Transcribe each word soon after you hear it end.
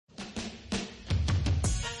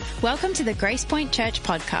Welcome to the Grace Point Church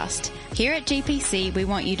podcast. Here at GPC, we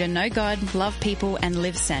want you to know God, love people, and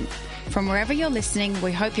live sent. From wherever you're listening,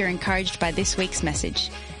 we hope you're encouraged by this week's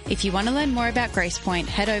message. If you want to learn more about Grace Point,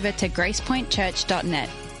 head over to gracepointchurch.net.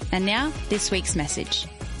 And now, this week's message.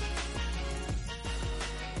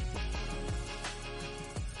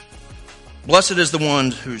 Blessed is the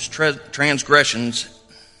one whose transgressions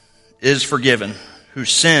is forgiven,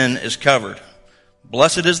 whose sin is covered.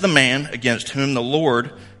 Blessed is the man against whom the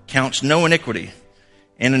Lord counts no iniquity,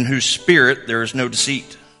 and in whose spirit there is no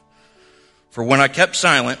deceit. For when I kept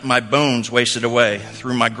silent, my bones wasted away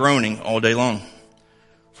through my groaning all day long.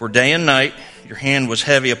 For day and night your hand was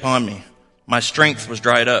heavy upon me. My strength was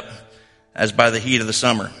dried up, as by the heat of the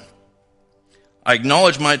summer. I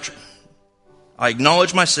acknowledge my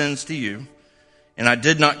sins to you, and I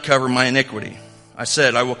did not cover my iniquity. I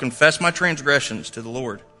said, I will confess my transgressions to the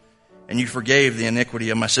Lord, and you forgave the iniquity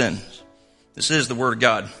of my sins. This is the word of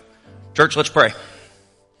God. Church, let's pray.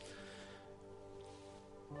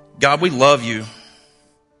 God, we love you,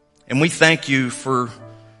 and we thank you for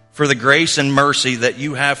the grace and mercy that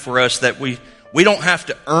you have for us, that we don't have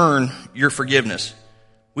to earn your forgiveness.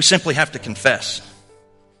 We simply have to confess.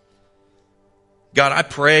 God, I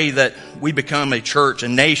pray that we become a church, a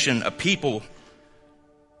nation, a people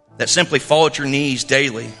that simply fall at your knees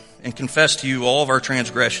daily and confess to you all of our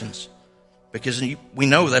transgressions, because we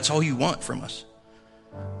know that's all you want from us.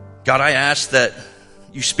 God, I ask that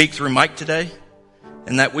you speak through Mike today,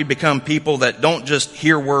 and that we become people that don't just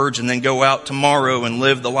hear words and then go out tomorrow and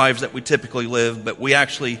live the lives that we typically live, but we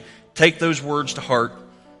actually take those words to heart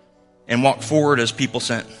and walk forward as people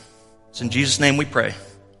sent. It's in Jesus' name we pray.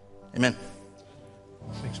 Amen.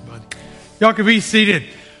 Thanks, buddy. Y'all can be seated.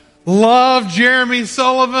 Love Jeremy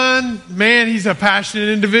Sullivan. Man, he's a passionate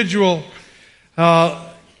individual.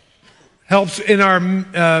 Helps in our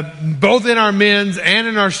both in our men's and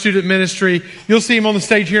in our student ministry. You'll see him on the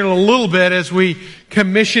stage here in a little bit as we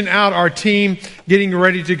commission out our team getting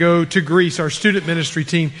ready to go to Greece, our student ministry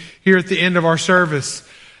team here at the end of our service.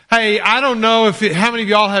 Hey, I don't know how many of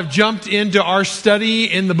y'all have jumped into our study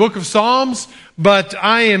in the book of Psalms, but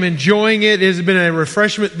I am enjoying it. It has been a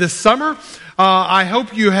refreshment this summer. I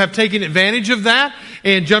hope you have taken advantage of that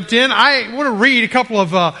and jumped in. I want to read a couple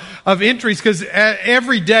of entries, because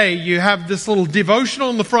every day you have this little devotional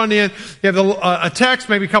on the front end. You have a text,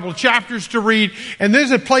 maybe a couple of chapters to read, and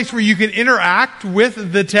there's a place where you can interact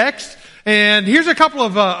with the text. And here's a couple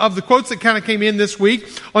of the quotes that kind of came in this week.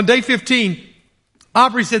 On day 15,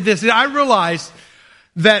 Aubrey said this: I realized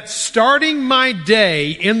that starting my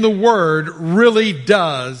day in the Word really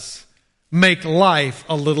does make life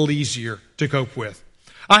a little easier to cope with.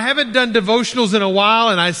 I haven't done devotionals in a while,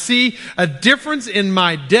 and I see a difference in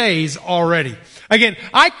my days already. Again,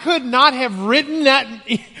 I could not have written that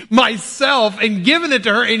myself and given it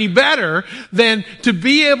to her any better than to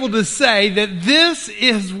be able to say that this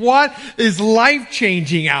is what is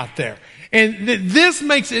life-changing out there. And this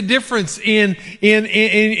makes a difference in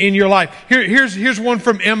your life. Here's one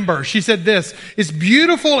from Ember. She said this: it's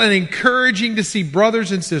beautiful and encouraging to see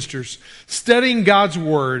brothers and sisters studying God's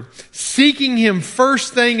Word, seeking Him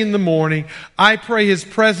first thing in the morning. I pray His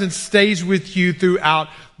presence stays with you throughout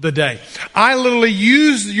the day. I literally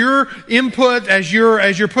use your input as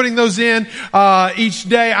you're putting those in each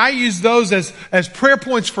day. I use those as prayer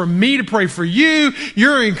points for me to pray for you.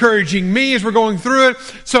 You're encouraging me as we're going through it.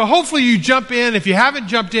 So hopefully you jump in. If you haven't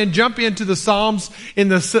jumped in, jump into the Psalms in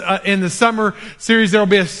the summer series. There'll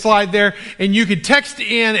be a slide there, and you can text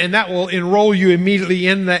in, and that will enroll you immediately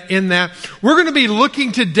in that. We're going to be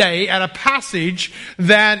looking today at a passage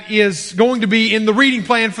that is going to be in the reading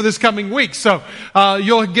plan for this coming week. So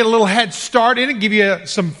you'll get a little head start in it, give you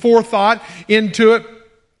some forethought into it.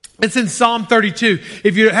 It's in Psalm 32.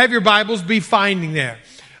 If you have your Bibles, be finding there.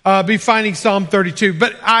 Be finding Psalm 32.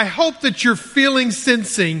 But I hope that you're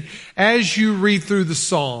sensing as you read through the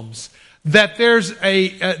Psalms that there's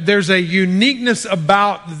a uniqueness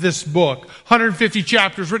about this book. 150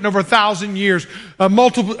 chapters, written over 1,000 years,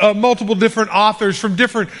 multiple different authors from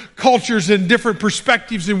different cultures and different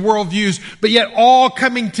perspectives and worldviews, but yet all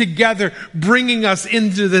coming together, bringing us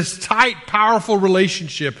into this tight, powerful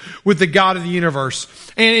relationship with the God of the universe.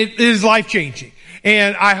 And it is life-changing.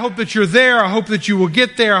 And I hope that you're there. I hope that you will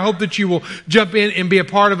get there. I hope that you will jump in and be a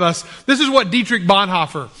part of us. This is what Dietrich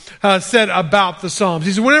Bonhoeffer said about the Psalms.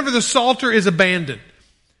 He said, whenever the Psalter is abandoned,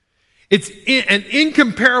 an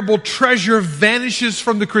incomparable treasure vanishes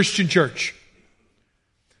from the Christian church.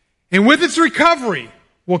 And with its recovery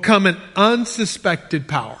will come an unsuspected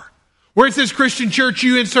power. Where it says Christian church,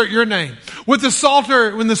 you insert your name. With the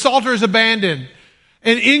Psalter, when the Psalter is abandoned,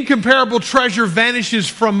 an incomparable treasure vanishes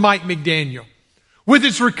from Mike McDaniel. With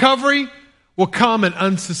its recovery will come an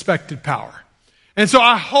unsuspected power. And so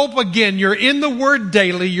I hope, again, you're in the Word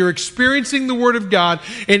daily, you're experiencing the Word of God,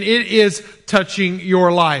 and it is touching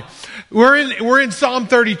your life. We're in Psalm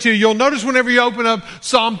 32. You'll notice whenever you open up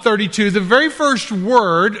Psalm 32, the very first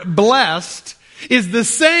word, blessed, is the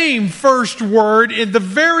same first word in the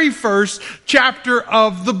very first chapter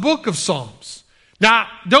of the book of Psalms. Now,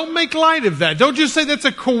 don't make light of that. Don't just say that's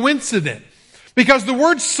a coincidence. Because the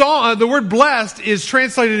word blessed is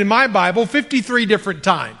translated in my Bible 53 different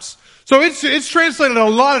times. So it's translated a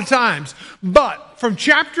lot of times. But from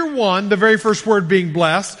chapter 1, the very first word being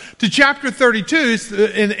blessed, to chapter 32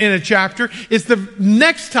 in a chapter, it's the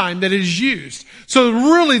next time that it is used. So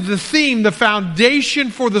really the theme, the foundation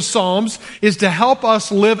for the Psalms is to help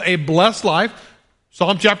us live a blessed life.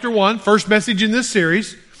 Psalm chapter 1, first message in this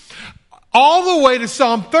series. All the way to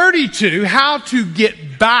Psalm 32, how to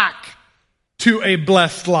get back to a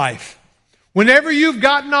blessed life. Whenever you've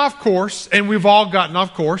gotten off course, and we've all gotten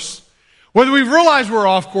off course, whether we realize we're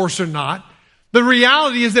off course or not, the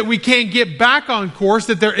reality is that we can't get back on course,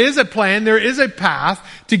 that there is a plan, there is a path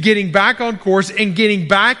to getting back on course and getting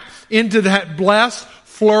back into that blessed,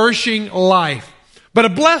 flourishing life. But a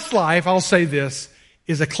blessed life, I'll say this,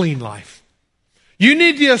 is a clean life. You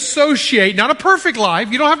need to associate, not a perfect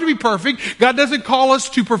life. You don't have to be perfect. God doesn't call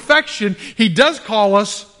us to perfection. He does call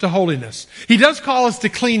us to holiness. He does call us to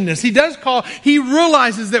cleanness. He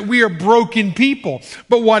realizes that we are broken people.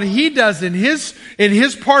 But what He does in His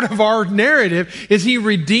part of our narrative is He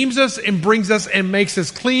redeems us and brings us and makes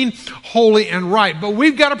us clean, holy, and right. But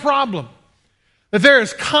we've got a problem. That there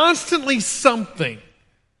is constantly something,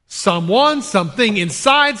 someone, something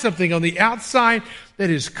inside, something on the outside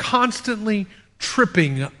that is constantly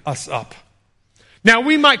tripping us up. Now,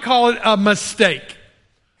 we might call it a mistake.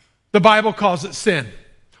 The Bible calls it sin.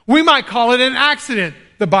 We might call it an accident.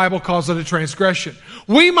 The Bible calls it a transgression.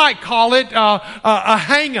 We might call it a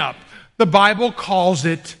hang-up. The Bible calls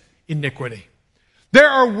it iniquity. There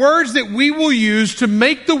are words that we will use to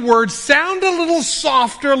make the word sound a little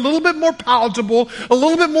softer, a little bit more palatable, a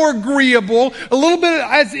little bit more agreeable, a little bit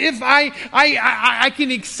as if I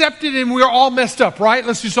can accept it and we're all messed up, right?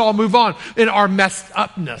 Let's just all move on in our messed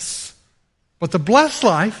upness. But the blessed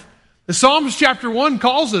life, the Psalms chapter 1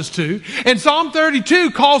 calls us to, and Psalm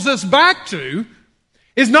 32 calls us back to,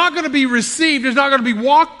 is not going to be received, is not going to be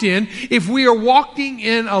walked in if we are walking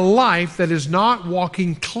in a life that is not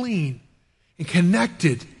walking clean and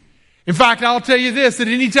connected. In fact, I'll tell you this, that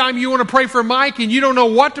anytime you want to pray for Mike and you don't know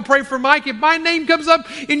what to pray for Mike, if my name comes up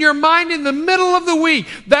in your mind in the middle of the week,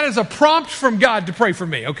 that is a prompt from God to pray for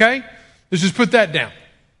me, okay? Let's just put that down.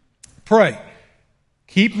 Pray.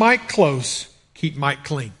 Keep Mike close. Keep Mike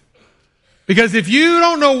clean. Because if you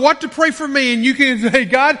don't know what to pray for me and you can say,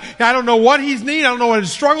 God, I don't know what he's needing, I don't know what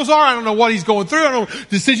his struggles are, I don't know what he's going through, I don't know what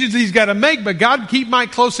decisions he's got to make, but God, keep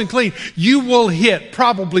Mike close and clean. You will hit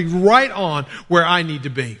probably right on where I need to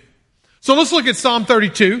be. So let's look at Psalm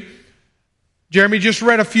 32. Jeremy just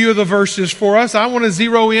read a few of the verses for us. I want to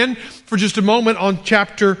zero in for just a moment on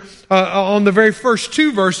on the very first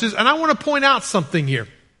two verses, and I want to point out something here.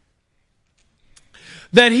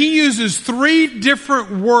 That he uses three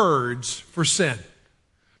different words for sin.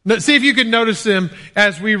 Now, see if you can notice them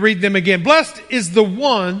as we read them again. Blessed is the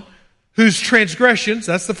one whose transgressions,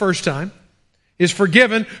 that's the first time, is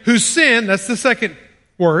forgiven, whose sin, that's the second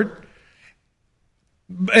word,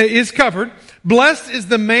 is covered. Blessed is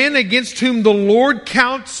the man against whom the Lord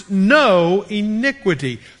counts no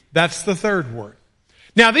iniquity. That's the third word.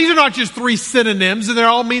 Now, these are not just three synonyms, and they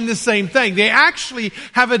all mean the same thing. They actually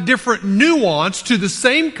have a different nuance to the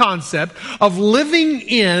same concept of living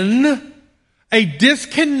in a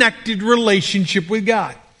disconnected relationship with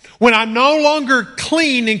God. When I'm no longer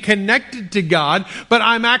clean and connected to God, but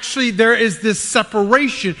there is this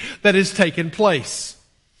separation that has taken place.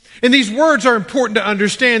 And these words are important to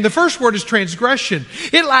understand. The first word is transgression.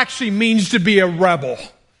 It actually means to be a rebel.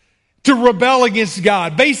 To rebel against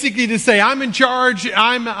God. Basically to say, I'm in charge,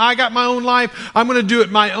 I got my own life, I'm going to do it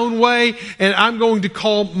my own way, and I'm going to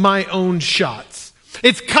call my own shots.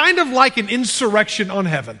 It's kind of like an insurrection on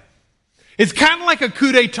heaven. It's kind of like a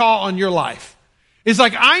coup d'etat on your life. It's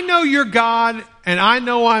like, I know you're God, and I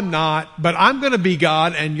know I'm not, but I'm going to be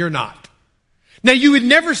God, and you're not. Now, you would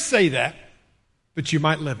never say that, but you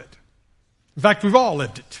might live it. In fact, we've all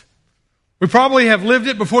lived it. We probably have lived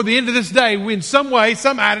it before the end of this day. We, in some way,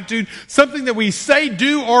 some attitude, something that we say,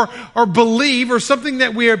 do, or believe, or something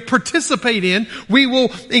that we participate in, we will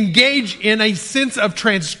engage in a sense of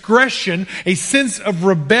transgression, a sense of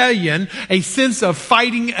rebellion, a sense of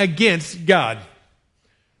fighting against God.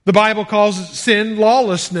 The Bible calls sin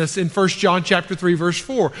lawlessness in 1 John chapter 3, verse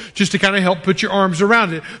 4, just to kind of help put your arms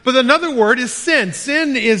around it. But another word is sin.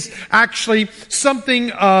 Sin is actually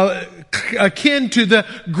something akin to the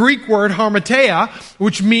Greek word hamartia,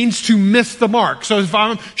 which means to miss the mark. So if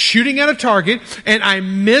I'm shooting at a target and I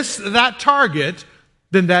miss that target,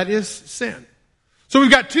 then that is sin. So we've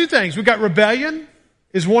got two things. We've got rebellion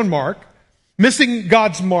is one mark. Missing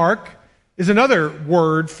God's mark is another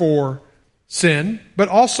word for sin, but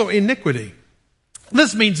also iniquity.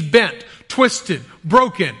 This means bent, twisted,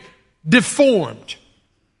 broken, deformed.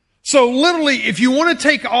 So literally, if you want to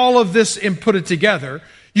take all of this and put it together,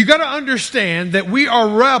 you got to understand that we are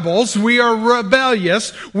rebels, we are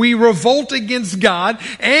rebellious, we revolt against God,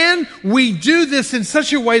 and we do this in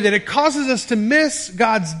such a way that it causes us to miss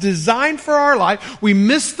God's design for our life. We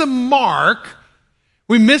miss the mark,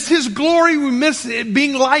 we miss His glory, we miss it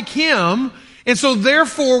being like Him. And so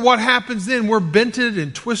therefore, what happens then? We're bented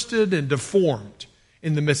and twisted and deformed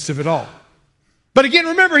in the midst of it all. But again,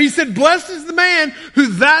 remember, He said, blessed is the man who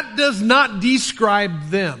that does not describe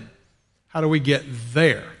them. How do we get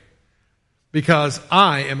there? Because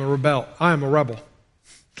I am a rebel. I am a rebel.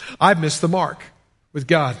 I've missed the mark with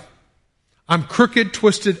God. I'm crooked,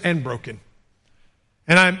 twisted, and broken.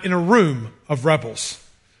 And I'm in a room of rebels,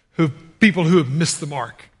 people who have missed the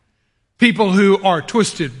mark. People who are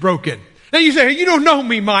twisted, broken. Now you say, hey, you don't know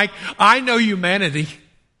me, Mike. I know humanity.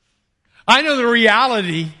 I know the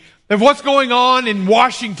reality that what's going on in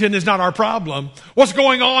Washington is not our problem. What's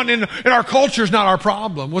going on in our culture is not our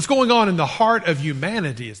problem. What's going on in the heart of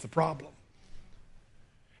humanity is the problem.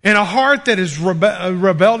 And a heart that is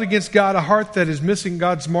rebelled against God, a heart that is missing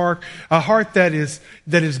God's mark, a heart that is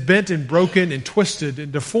bent and broken and twisted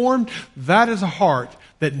and deformed, that is a heart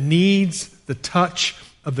that needs the touch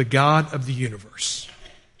of the God of the universe.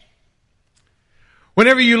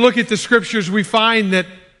 Whenever you look at the Scriptures, we find that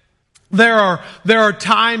there are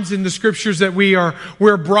times in the Scriptures that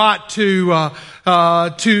we're brought to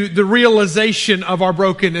the realization of our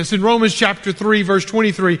brokenness. In Romans chapter 3, verse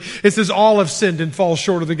 23, it says, all have sinned and fall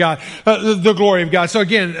short of the glory of God. So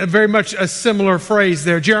again, very much a similar phrase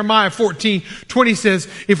there. Jeremiah 14:20 says,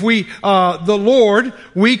 if we, the Lord,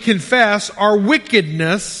 we confess our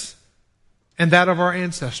wickedness and that of our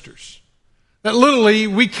ancestors. That literally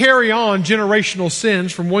we carry on generational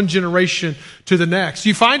sins from one generation to the next.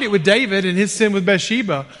 You find it with David and his sin with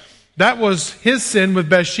Bathsheba. That was his sin with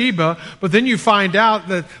Bathsheba. But then you find out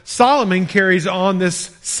that Solomon carries on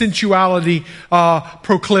this sensuality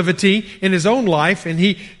proclivity in his own life. And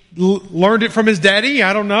he learned it from his daddy.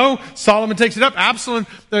 I don't know. Solomon takes it up. Absalom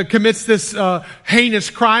commits this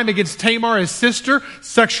heinous crime against Tamar, his sister.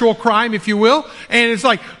 Sexual crime, if you will. And it's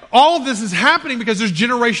like, all of this is happening because there's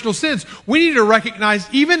generational sins. We need to recognize,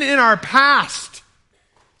 even in our past,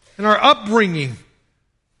 in our upbringing,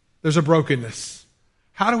 there's a brokenness.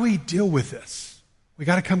 How do we deal with this? We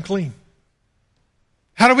got to come clean.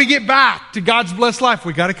 How do we get back to God's blessed life?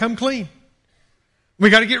 We got to come clean. We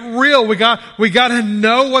got to get real. We got to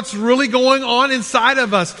know what's really going on inside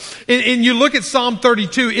of us. And you look at Psalm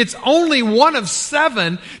 32, it's only one of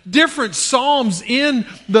 7 different Psalms in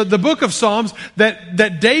the book of Psalms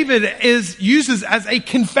that David uses as a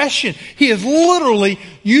confession. He is literally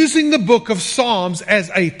using the book of Psalms as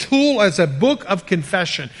a tool, as a book of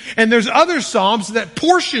confession. And there's other Psalms that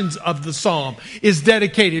portions of the Psalm is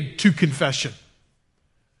dedicated to confession.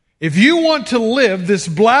 If you want to live this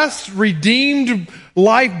blessed, redeemed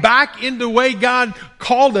life back in the way God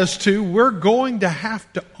called us to, we're going to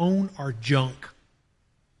have to own our junk.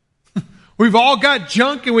 We've all got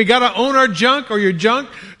junk and we got to own our junk, or your junk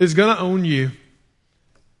is going to own you.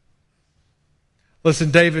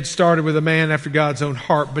 Listen, David started with a man after God's own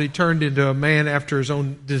heart, but he turned into a man after his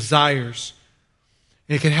own desires.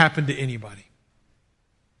 And it can happen to anybody.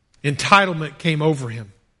 Entitlement came over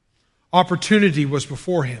him. Opportunity was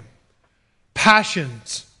before him.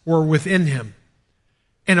 Passions were within him.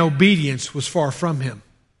 And obedience was far from him,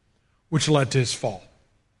 which led to his fall.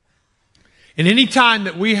 And any time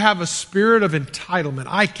that we have a spirit of entitlement,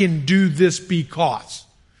 I can do this because.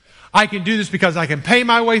 I can do this because I can pay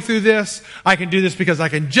my way through this. I can do this because I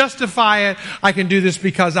can justify it. I can do this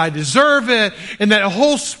because I deserve it. And that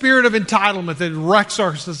whole spirit of entitlement that wrecks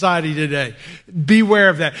our society today. Beware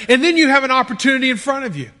of that. And then you have an opportunity in front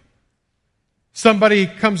of you. Somebody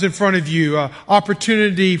comes in front of you,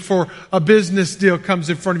 opportunity for a business deal comes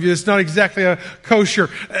in front of you. It's not exactly a kosher.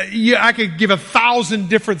 I could give 1,000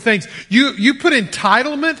 different things. You put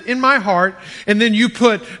entitlement in my heart, and then you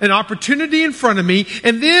put an opportunity in front of me,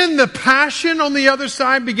 and then the passion on the other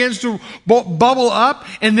side begins to bubble up,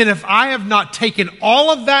 and then if I have not taken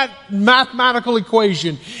all of that mathematical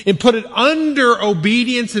equation and put it under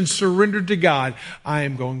obedience and surrender to God, I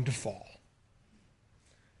am going to fall.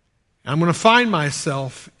 I'm going to find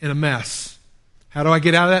myself in a mess. How do I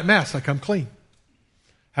get out of that mess? I come clean.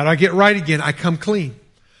 How do I get right again? I come clean.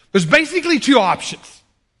 There's basically two options.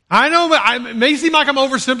 I know it may seem like I'm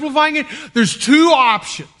oversimplifying it. There's two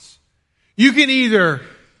options. You can either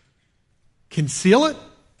conceal it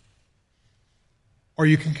or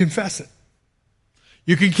you can confess it.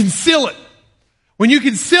 You can conceal it. When you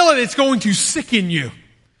conceal it, it's going to sicken you.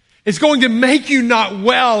 It's going to make you not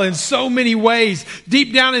well in so many ways,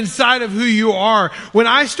 deep down inside of who you are. When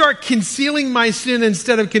I start concealing my sin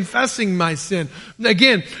instead of confessing my sin,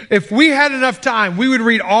 again, if we had enough time, we would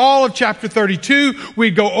read all of chapter 32.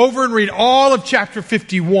 We'd go over and read all of chapter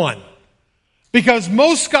 51. Because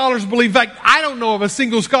most scholars believe, in fact, I don't know of a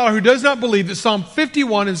single scholar who does not believe that Psalm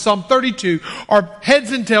 51 and Psalm 32 are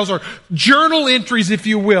heads and tails, or journal entries, if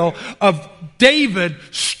you will, of David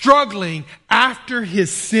struggling after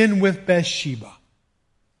his sin with Bathsheba.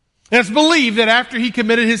 And it's believed that after he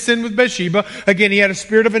committed his sin with Bathsheba, again, he had a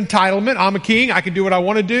spirit of entitlement. I'm a king. I can do what I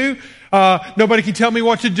want to do. Nobody can tell me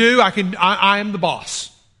what to do. I am the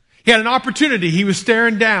boss. He had an opportunity. He was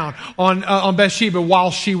staring down on Bathsheba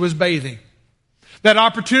while she was bathing. That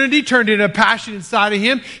opportunity turned into a passion inside of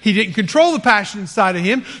him. He didn't control the passion inside of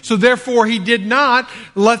him, so therefore he did not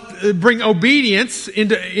bring obedience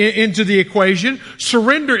into the equation,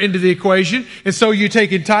 surrender into the equation. And so you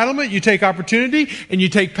take entitlement, you take opportunity, and you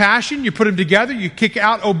take passion, you put them together, you kick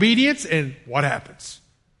out obedience, and what happens?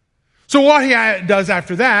 So what he does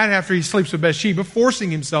after that, after he sleeps with Bathsheba,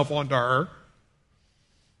 forcing himself onto her,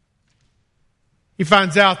 he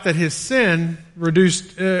finds out that his sin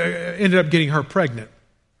ended up getting her pregnant.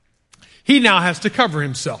 He now has to cover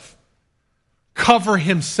himself. Cover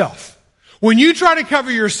himself. When you try to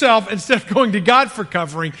cover yourself instead of going to God for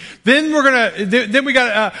covering, then we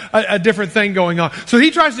got a different thing going on. So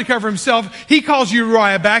he tries to cover himself. He calls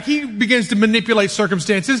Uriah back. He begins to manipulate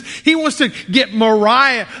circumstances. He wants to get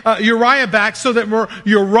Uriah back so that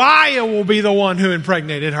Uriah will be the one who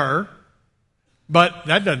impregnated her. But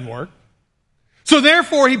that doesn't work. So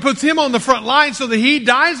therefore, he puts him on the front line so that he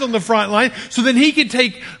dies on the front line so that he can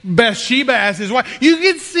take Bathsheba as his wife. You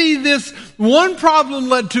can see this one problem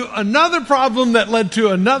led to another problem that led to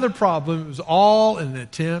another problem. It was all in an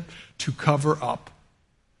attempt to cover up.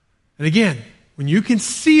 And again, when you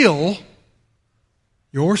conceal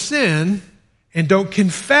your sin and don't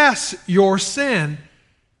confess your sin,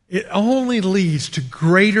 it only leads to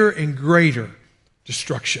greater and greater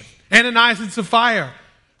destruction. Ananias and Sapphira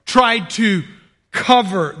tried to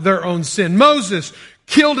cover their own sin. Moses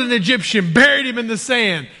killed an Egyptian, buried him in the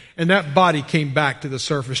sand, and that body came back to the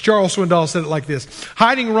surface. Charles Swindoll said it like this: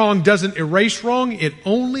 hiding wrong doesn't erase wrong, it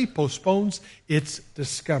only postpones its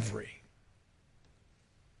discovery.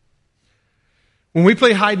 When we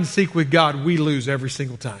play hide and seek with God, we lose every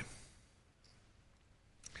single time.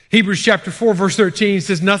 Hebrews chapter 4 verse 13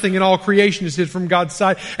 says, nothing in all creation is hid from God's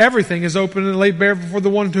sight. Everything is open and laid bare before the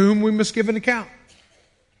one to whom we must give an account.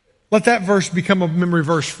 Let that verse become a memory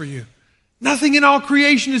verse for you. Nothing in all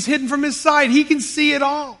creation is hidden from his sight. He can see it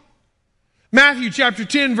all. Matthew chapter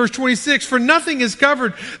 10 verse 26, for nothing is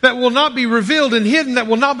covered that will not be revealed, and hidden that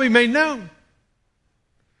will not be made known.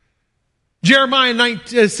 Jeremiah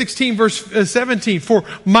 16 verse 17, for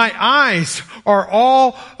my eyes are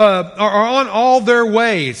on all their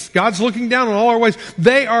ways. God's looking down on all our ways.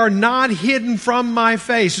 They are not hidden from my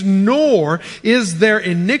face, nor is their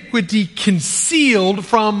iniquity concealed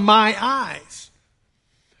from my eyes.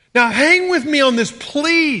 Now hang with me on this,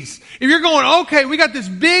 please. If you're going, okay, we got this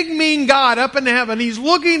big mean God up in heaven. He's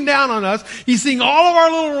looking down on us. He's seeing all of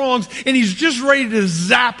our little wrongs, and he's just ready to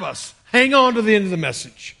zap us. Hang on to the end of the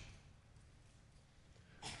message.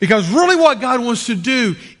 Because really what God wants to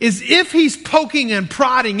do is, if he's poking and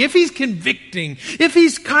prodding, if he's convicting, if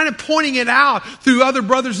he's kind of pointing it out through other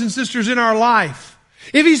brothers and sisters in our life,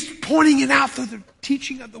 if he's pointing it out through the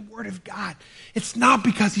teaching of the Word of God, it's not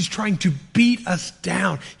because he's trying to beat us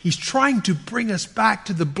down. He's trying to bring us back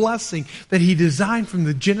to the blessing that he designed from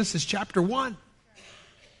the Genesis chapter 1.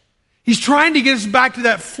 He's trying to get us back to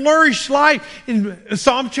that flourished life in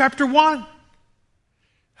Psalm chapter 1.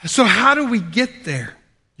 So how do we get there?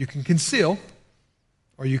 You can conceal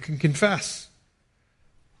or you can confess.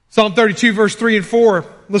 Psalm 32, verse 3 and 4.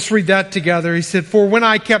 Let's read that together. He said, "For when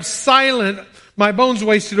I kept silent, my bones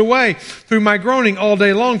wasted away through my groaning all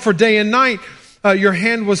day long. For day and night your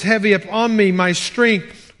hand was heavy upon me. My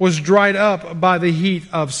strength was dried up by the heat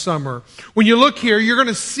of summer." When you look here, you're going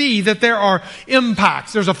to see that there are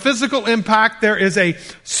impacts. There's a physical impact. There is a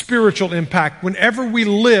spiritual impact whenever we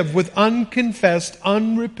live with unconfessed,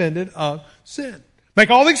 unrepented of sin. Make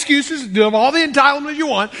all the excuses, do all the entitlement you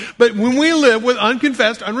want, but when we live with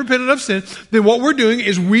unconfessed, unrepented of sin, then what we're doing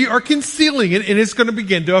is we are concealing it, and it's going to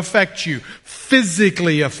begin to affect you,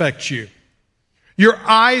 physically affect you. Your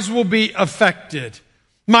eyes will be affected.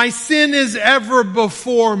 My sin is ever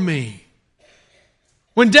before me.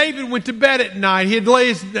 When David went to bed at night, he'd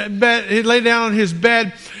lay down on his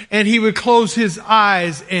bed and he would close his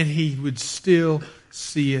eyes and he would still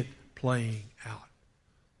see it playing out.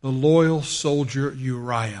 The loyal soldier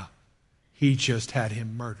Uriah, he just had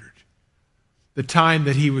him murdered. The time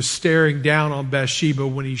that he was staring down on Bathsheba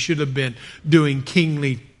when he should have been doing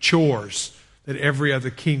kingly chores that every other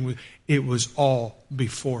king was, it was all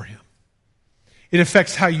before him. It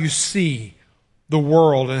affects how you see the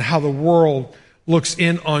world and how the world looks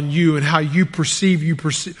in on you and how you perceive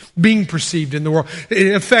being perceived in the world.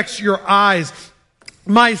 It affects your eyes.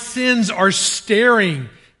 My sins are staring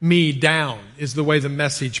me down is the way the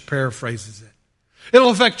Message paraphrases it. It'll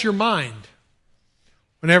affect your mind.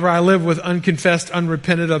 Whenever I live with unconfessed,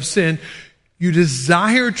 unrepented of sin, you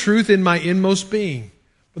desire truth in my inmost being.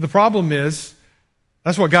 But the problem is,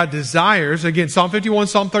 that's what God desires. Again, Psalm 51,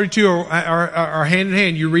 Psalm 32 are hand in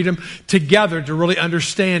hand. You read them together to really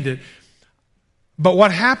understand it. But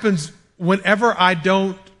what happens whenever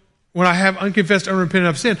when I have unconfessed, unrepentant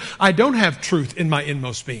of sin, I don't have truth in my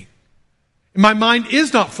inmost being. My mind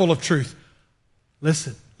is not full of truth.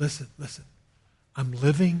 Listen. I'm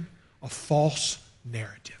living a false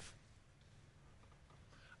narrative.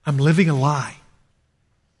 I'm living a lie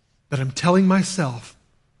that I'm telling myself,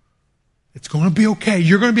 it's going to be okay.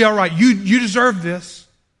 You're going to be all right. You deserve this.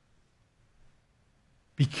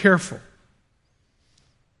 Be careful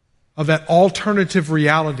of that alternative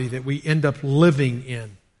reality that we end up living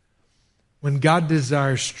in when God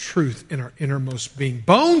desires truth in our innermost being.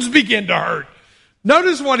 Bones begin to hurt.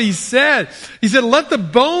 Notice what he said. He said, "Let the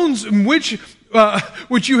bones which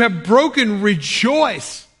you have broken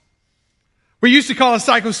rejoice." We used to call it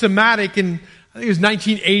psychosomatic in, I think it was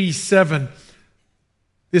 1987.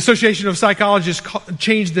 The Association of Psychologists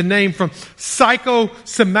changed the name from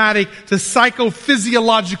psychosomatic to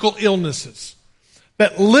psychophysiological illnesses.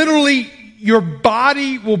 That literally your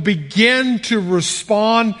body will begin to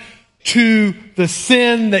respond to the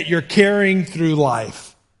sin that you're carrying through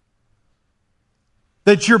life.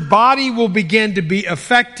 That your body will begin to be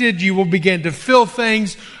affected. You will begin to feel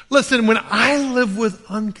things. Listen, when I live with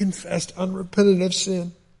unconfessed, unrepentant of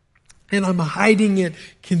sin, and I'm hiding it,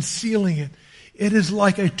 concealing it, it is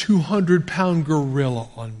like a 200-pound gorilla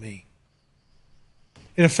on me.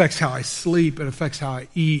 It affects how I sleep. It affects how I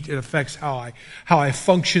eat. It affects how I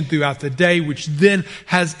function throughout the day, which then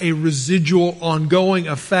has a residual ongoing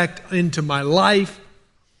effect into my life.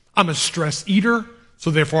 I'm a stress eater, so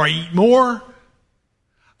therefore I eat more.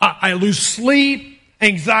 I lose sleep,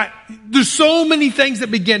 anxiety. There's so many things that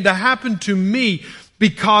begin to happen to me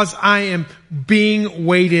because I am being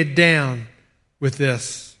weighted down with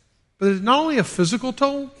this. But there's not only a physical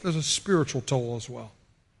toll, there's a spiritual toll as well.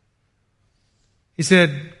 He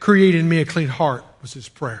said, "Create in me a clean heart," was his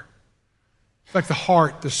prayer. In fact, the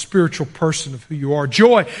heart, the spiritual person of who you are.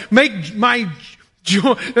 Joy. Make me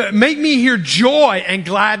hear joy and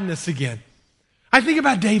gladness again. I think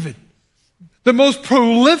about David. The most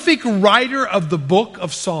prolific writer of the book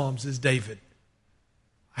of Psalms is David.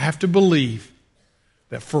 I have to believe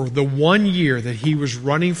that for the 1 year that he was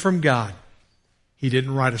running from God, he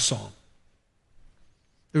didn't write a psalm.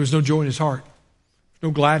 There was no joy in his heart.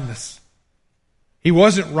 No gladness. He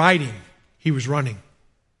wasn't writing. He was running.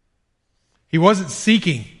 He wasn't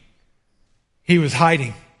seeking. He was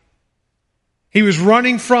hiding. He was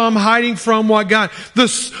running from, hiding from what God...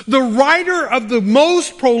 The writer of the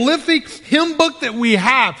most prolific hymn book that we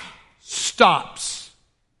have stops.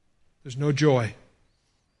 There's no joy.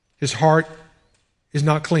 His heart is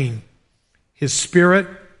not clean. His spirit...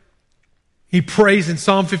 He prays in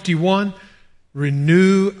Psalm 51,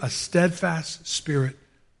 "Renew a steadfast spirit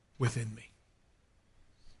within me."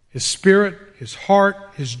 His spirit, his heart,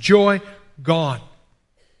 his joy, gone.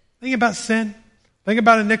 Think about sin. Think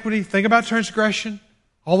about iniquity. Think about transgression.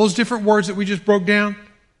 All those different words that we just broke down.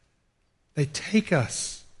 They take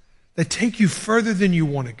us. They take you further than you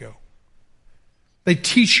want to go. They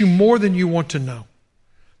teach you more than you want to know.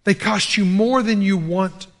 They cost you more than you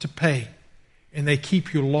want to pay. and they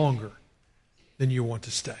keep you longer than you want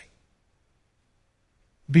to stay.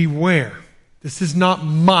 Beware. This is not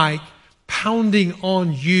Mike pounding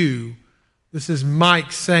on you. This is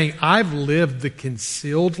Mike saying, I've lived the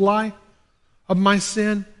concealed life of my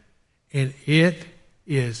sin, and it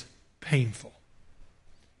is painful.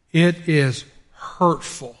 It is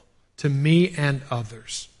hurtful to me and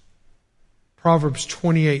others. Proverbs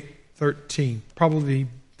 28:13, probably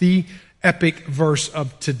the epic verse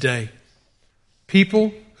of today.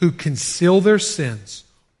 People who conceal their sins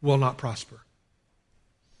will not prosper.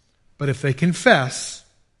 But if they confess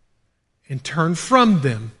and turn from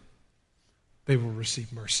them, they will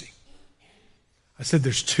receive mercy. I said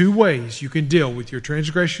there's two ways you can deal with your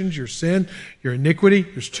transgressions, your sin, your iniquity.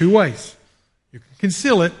 There's two ways. You can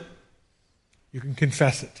conceal it. You can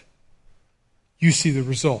confess it. You see the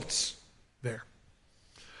results there.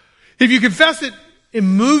 If you confess it, it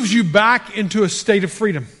moves you back into a state of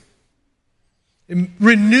freedom. It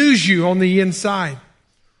renews you on the inside.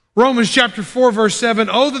 Romans chapter 4, verse 7,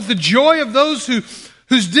 oh, that the joy of those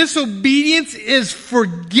whose disobedience is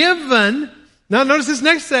forgiven. Now notice this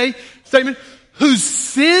next statement, whose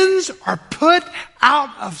sins are put out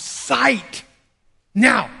of sight.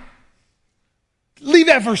 Now, leave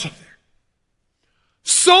that verse up there.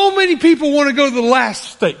 So many people want to go to the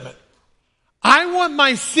last statement. I want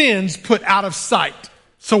my sins put out of sight.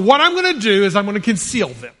 So what I'm going to do is I'm going to conceal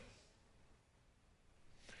them.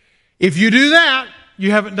 If you do that,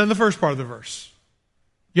 you haven't done the first part of the verse.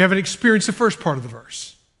 You haven't experienced the first part of the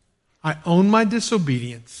verse. I own my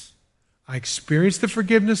disobedience. I experience the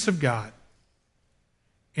forgiveness of God.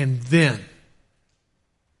 And then,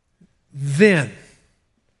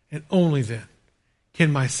 and only then,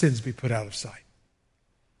 can my sins be put out of sight.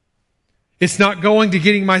 It's not going to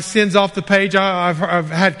getting my sins off the page. I've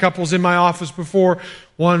had couples in my office before.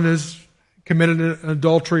 One has committed an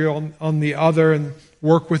adultery on the other and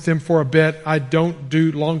work with them for a bit. I don't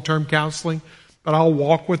do long-term counseling, but I'll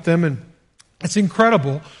walk with them. And it's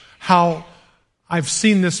incredible how I've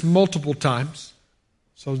seen this multiple times.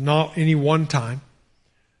 So not any one time,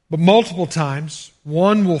 but multiple times.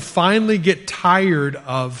 One will finally get tired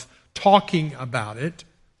of talking about it.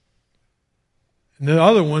 And the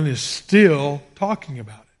other one is still talking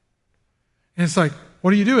about it. And it's like,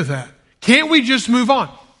 what do you do with that? Can't we just move on?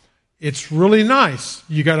 It's really nice.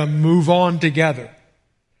 You got to move on together.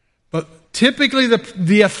 But typically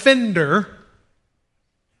the offender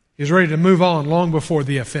is ready to move on long before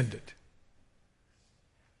the offended.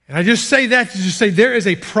 And I just say that to just say there is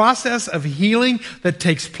a process of healing that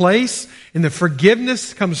takes place, and the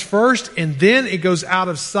forgiveness comes first, and then it goes out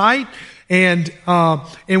of sight. And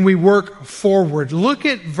we work forward. Look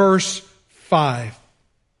at verse 5.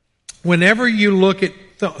 Whenever you look at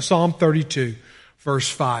Psalm 32, verse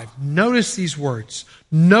 5, notice these words.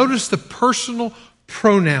 Notice the personal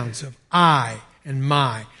pronouns of I and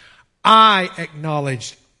my. I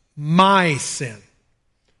acknowledged my sin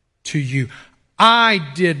to you. I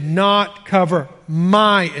did not cover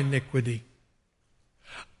my iniquity.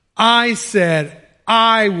 I said,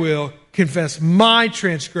 I will confess my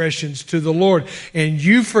transgressions to the Lord, and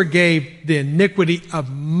you forgave the iniquity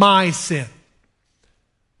of my sin.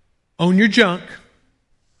 Own your junk,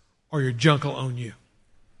 or your junk will own you.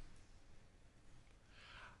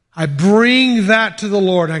 I bring that to the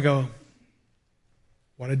Lord, and I go,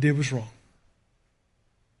 what I did was wrong.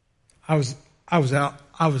 I was out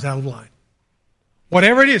of line.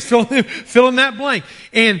 Whatever it is, fill in that blank.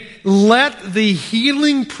 And let the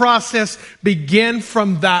healing process begin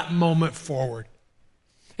from that moment forward.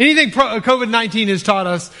 Anything COVID-19 has taught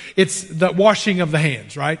us, it's the washing of the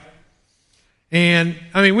hands, right? And,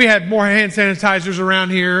 I mean, we had more hand sanitizers around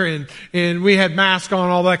here, and we had masks on,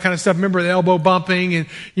 all that kind of stuff. Remember the elbow bumping, and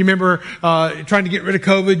you remember trying to get rid of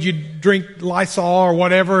COVID, you drink Lysol or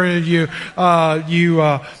whatever, and you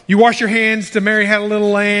wash your hands to Mary Had a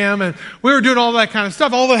Little Lamb, and we were doing all that kind of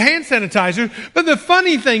stuff, all the hand sanitizers. But the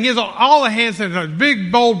funny thing is, all the hand sanitizers,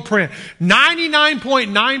 big bold print,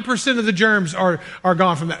 99.9% of the germs are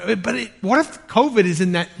gone from that. But what if COVID is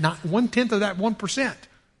in that 1/10 of that 1%?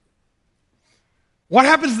 What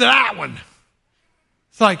happens to that one?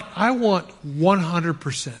 It's like, I want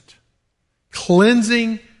 100%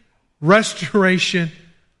 cleansing, restoration.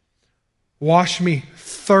 Wash me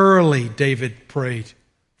thoroughly, David prayed,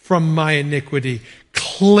 from my iniquity.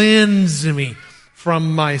 Cleanse me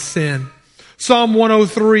from my sin. Psalm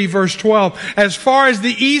 103, verse 12. As far as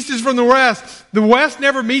the east is from the west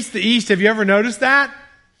never meets the east. Have you ever noticed that?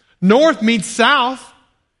 North meets south.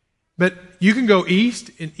 But you can go east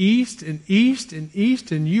and east and east and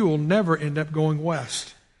east, and you will never end up going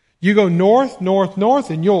west. You go north, north, north,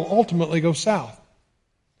 and you'll ultimately go south.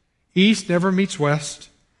 East never meets west.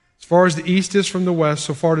 As far as the east is from the west,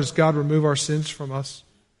 so far does God remove our sins from us.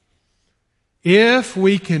 If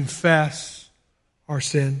we confess our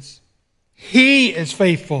sins, He is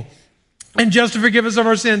faithful and just to forgive us of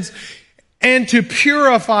our sins and to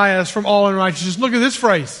purify us from all unrighteousness. Look at this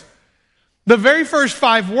phrase. The very first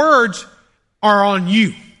 5 words are on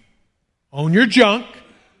you. Own your junk.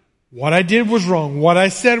 What I did was wrong. What I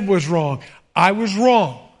said was wrong. I was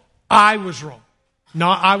wrong. I was wrong.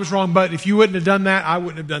 Not I was wrong, but if you wouldn't have done that, I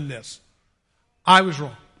wouldn't have done this. I was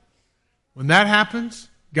wrong. When that happens,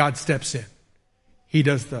 God steps in. He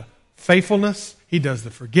does the faithfulness. He does the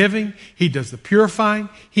forgiving. He does the purifying.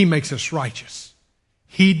 He makes us righteous.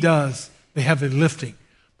 He does the heavy lifting.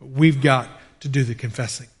 But we've got to do the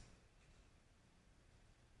confessing.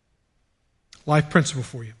 Life principle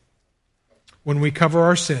for you. When we cover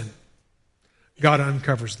our sin, God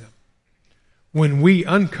uncovers them. When we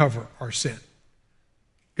uncover our sin,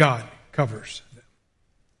 God covers them.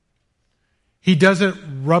 He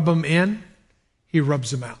doesn't rub them in, He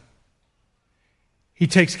rubs them out. He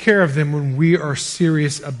takes care of them when we are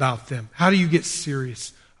serious about them. How do you get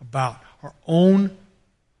serious about our own,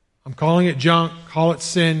 I'm calling it junk, call it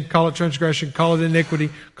sin, call it transgression, call it iniquity,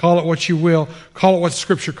 call it what you will, call it what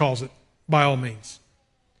Scripture calls it, by all means.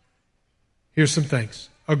 Here's some things.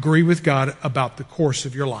 Agree with God about the course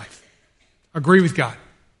of your life. Agree with God.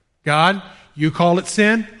 God, you call it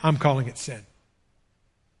sin, I'm calling it sin.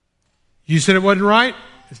 You said it wasn't right,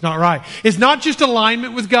 it's not right. It's not just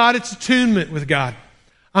alignment with God, it's attunement with God.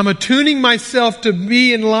 I'm attuning myself to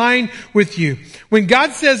be in line with you. When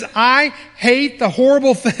God says, I hate the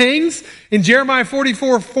horrible things in Jeremiah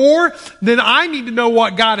 44:4, then I need to know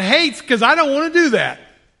what God hates because I don't want to do that.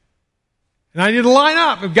 And I need to line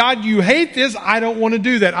up. If God, you hate this, I don't want to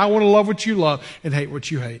do that. I want to love what you love and hate what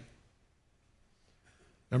you hate.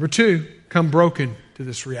 Number 2, come broken to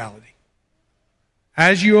this reality.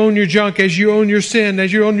 As you own your junk, as you own your sin,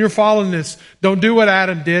 as you own your fallenness, don't do what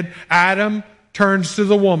Adam did. Adam turns to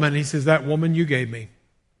the woman. He says, that woman you gave me.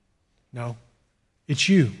 No, it's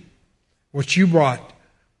you. What you brought.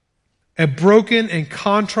 A broken and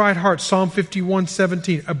contrite heart. Psalm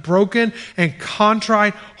 51:17. A broken and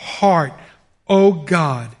contrite heart. Oh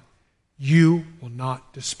God, you will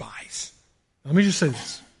not despise. Let me just say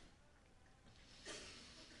this.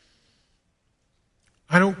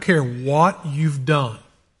 I don't care what you've done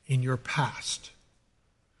in your past.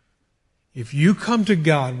 If you come to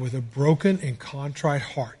God with a broken and contrite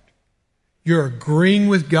heart, you're agreeing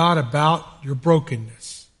with God about your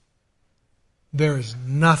brokenness. There is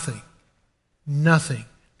nothing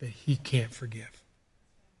that He can't forgive.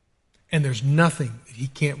 And there's nothing that He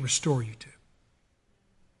can't restore you to.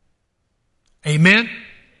 Amen?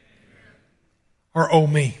 Or oh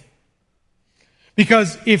me.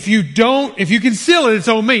 Because if you conceal it, it's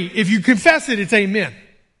oh me. If you confess it, it's amen.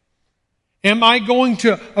 Am I going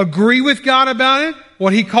to agree with God about it?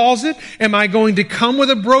 What He calls it? Am I going to come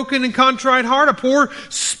with a broken and contrite heart? A poor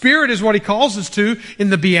spirit is what He calls us to in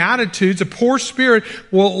the Beatitudes. A poor spirit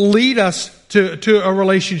will lead us to a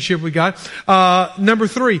relationship with God. Number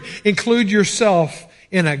 3, include yourself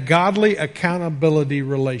in a godly accountability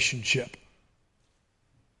relationship.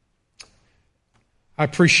 I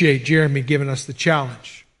appreciate Jeremy giving us the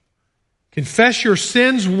challenge. Confess your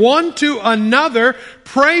sins one to another.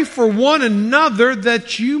 Pray for one another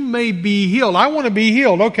that you may be healed. I want to be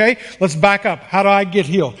healed. Okay, let's back up. How do I get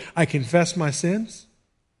healed? I confess my sins.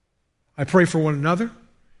 I pray for one another.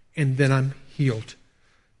 And then I'm healed.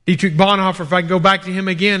 Dietrich Bonhoeffer, if I can go back to him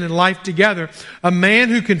again in Life Together, a man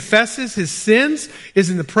who confesses his sins is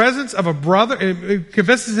in the presence of a brother,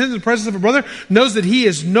 confesses his sins in the presence of a brother, knows that he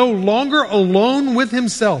is no longer alone with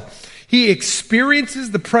himself. He experiences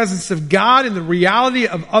the presence of God in the reality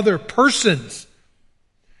of other persons.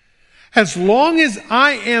 As long as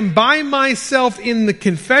I am by myself in the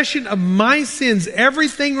confession of my sins,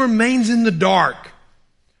 everything remains in the dark.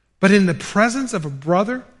 But in the presence of a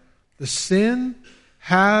brother, the sin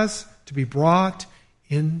has to be brought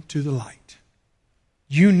into the light.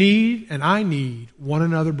 You need and I need one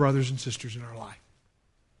another, brothers and sisters, in our life.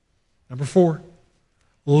 Number 4,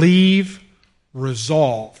 leave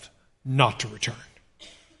resolved not to return.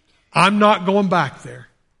 I'm not going back there.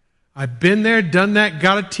 I've been there, done that,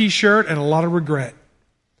 got a t-shirt and a lot of regret.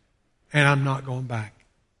 And I'm not going back.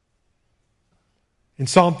 In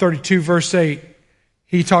Psalm 32, verse 8,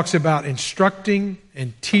 he talks about instructing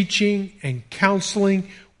and teaching and counseling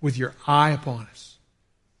with your eye upon us.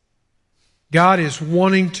 God is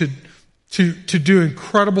wanting to do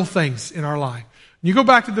incredible things in our life. You go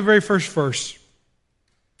back to the very first verse.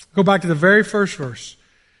 Go back to the very first verse.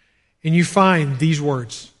 And you find these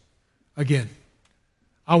words again.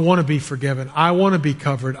 I want to be forgiven. I want to be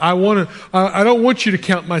covered. I don't want you to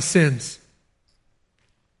count my sins.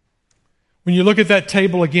 When you look at that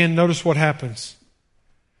table again, notice what happens.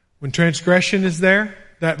 When transgression is there,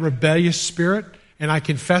 that rebellious spirit, and I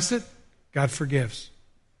confess it, God forgives.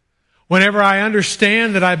 Whenever I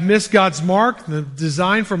understand that I've missed God's mark, the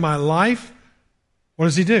design for my life, what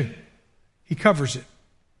does He do? He covers it.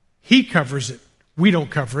 He covers it. We don't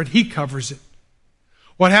cover it. He covers it.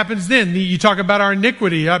 What happens then? You talk about our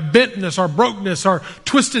iniquity, our bentness, our brokenness, our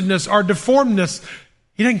twistedness, our deformedness.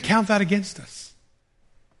 He doesn't count that against us.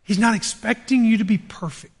 He's not expecting you to be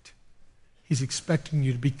perfect. He's expecting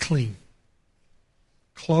you to be clean.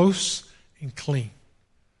 Close and clean.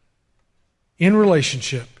 In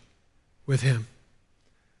relationship with Him.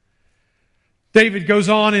 David goes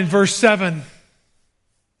on in verse 7 and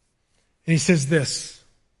he says this,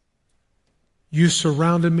 you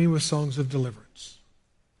surrounded me with songs of deliverance.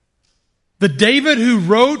 The David who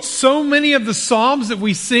wrote so many of the Psalms that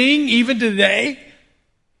we sing even today,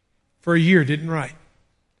 for a year didn't write.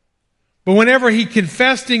 But whenever he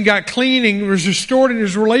confessed and got clean and was restored in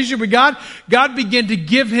his relationship with God, God began to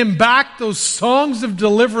give him back those songs of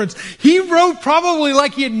deliverance. He wrote probably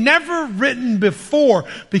like he had never written before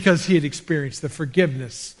because he had experienced the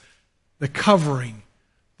forgiveness, the covering,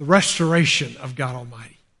 the restoration of God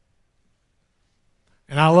Almighty.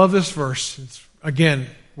 And I love this verse. It's, again,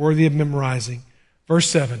 worthy of memorizing. Verse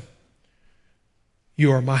 7.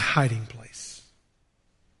 You are my hiding place.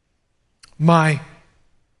 My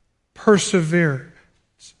perseverance.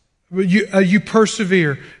 You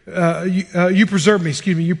persevere. You preserve me.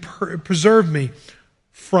 Excuse me. You preserve me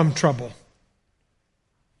from trouble.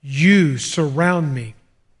 You surround me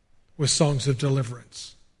with songs of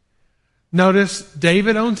deliverance. Notice,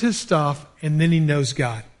 David owns his stuff, and then he knows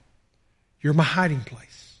God. You're my hiding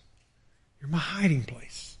place. You're my hiding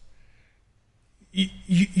place.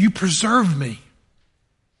 You preserve me.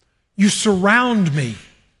 You surround me.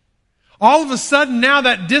 All of a sudden now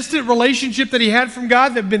that distant relationship that he had from God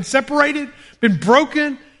that had been separated, been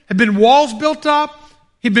broken, had been walls built up,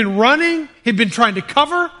 he'd been running, he'd been trying to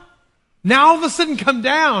cover, now all of a sudden come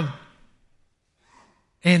down.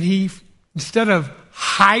 And he, instead of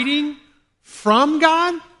hiding from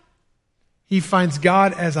God, he finds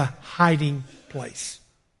God as a hiding place.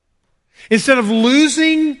 Instead of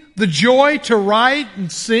losing the joy to write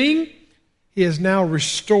and sing, he is now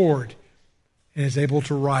restored and is able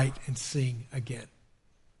to write and sing again.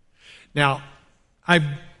 Now,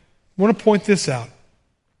 I want to point this out,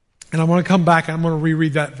 and I want to come back and I'm going to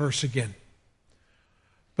reread that verse again.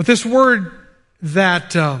 But this word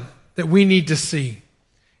that we need to see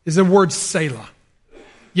is the word Selah.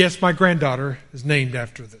 Yes, my granddaughter is named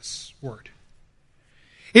after this word.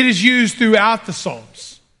 It is used throughout the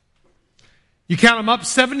Psalms. You count them up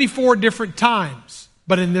 74 different times,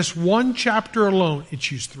 but in this one chapter alone, it's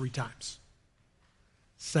used 3 times.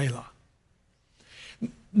 Selah.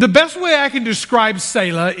 The best way I can describe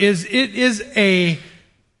Selah is it is a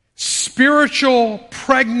spiritual,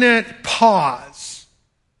 pregnant pause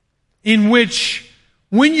in which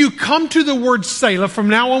when you come to the word Selah, from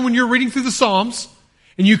now on when you're reading through the Psalms,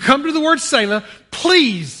 and you come to the word Selah,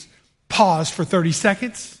 please pause for 30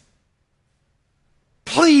 seconds.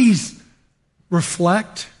 Please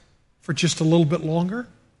reflect for just a little bit longer.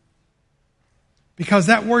 Because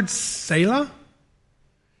that word Selah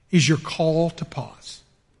is your call to pause.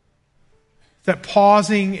 That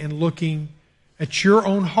pausing and looking at your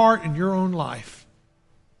own heart and your own life,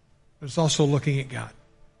 but it's also looking at God.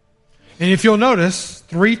 And if you'll notice,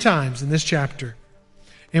 3 times in this chapter,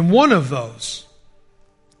 and one of those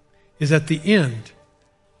is at the end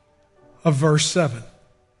of verse 7.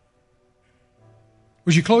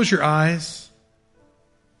 Would you close your eyes,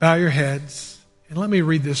 bow your heads, and let me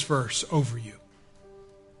read this verse over you.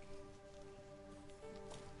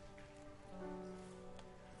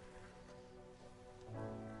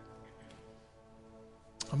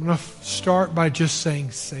 I'm going to start by just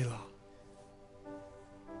saying Selah.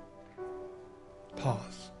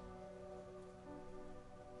 Pause.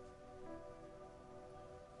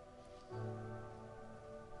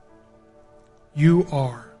 You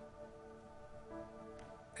are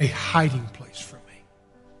a hiding place for me.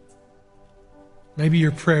 Maybe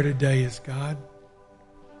your prayer today is, God,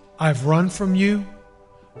 I've run from you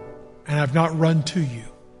and I've not run to you.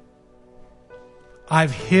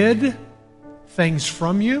 I've hid things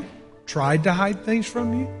from you, tried to hide things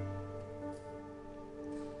from you,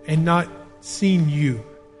 and not seen you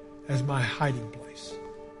as my hiding place.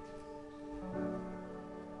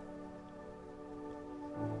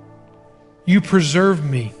 You preserve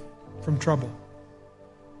me from trouble.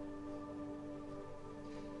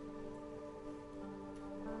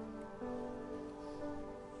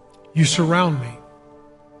 You surround me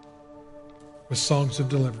with songs of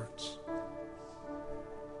deliverance.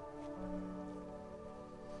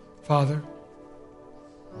 Father,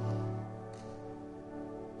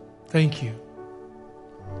 thank you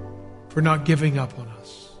for not giving up on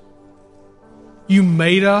us. You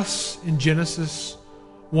made us in Genesis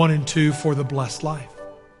 1 and 2 for the blessed life.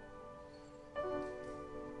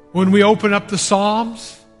 When we open up the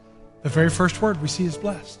Psalms, the very first word we see is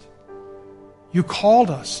blessed. You called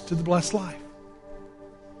us to the blessed life.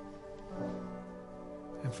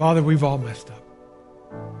 And Father, we've all messed up.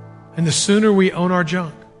 And the sooner we own our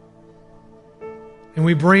junk, and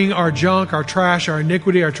we bring our junk, our trash, our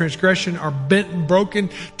iniquity, our transgression, our bent and broken,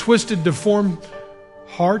 twisted, deformed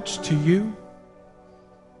hearts to you,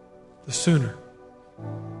 the sooner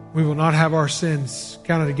we will not have our sins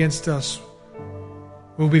counted against us.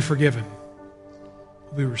 We'll be forgiven.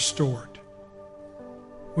 We'll be restored.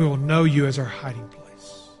 We will know you as our hiding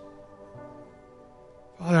place.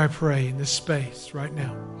 Father, I pray in this space right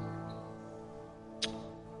now,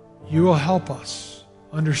 you will help us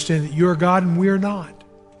understand that you are God and we are not.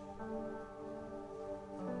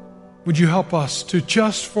 Would you help us to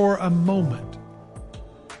just for a moment,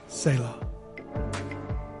 Selah.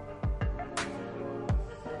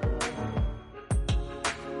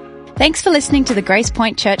 Thanks for listening to the Grace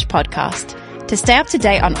Point Church podcast. To stay up to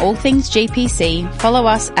date on all things GPC, follow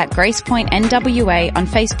us at Grace Point NWA on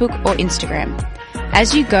Facebook or Instagram.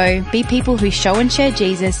 As you go, be people who show and share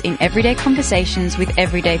Jesus in everyday conversations with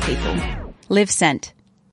everyday people. Live sent.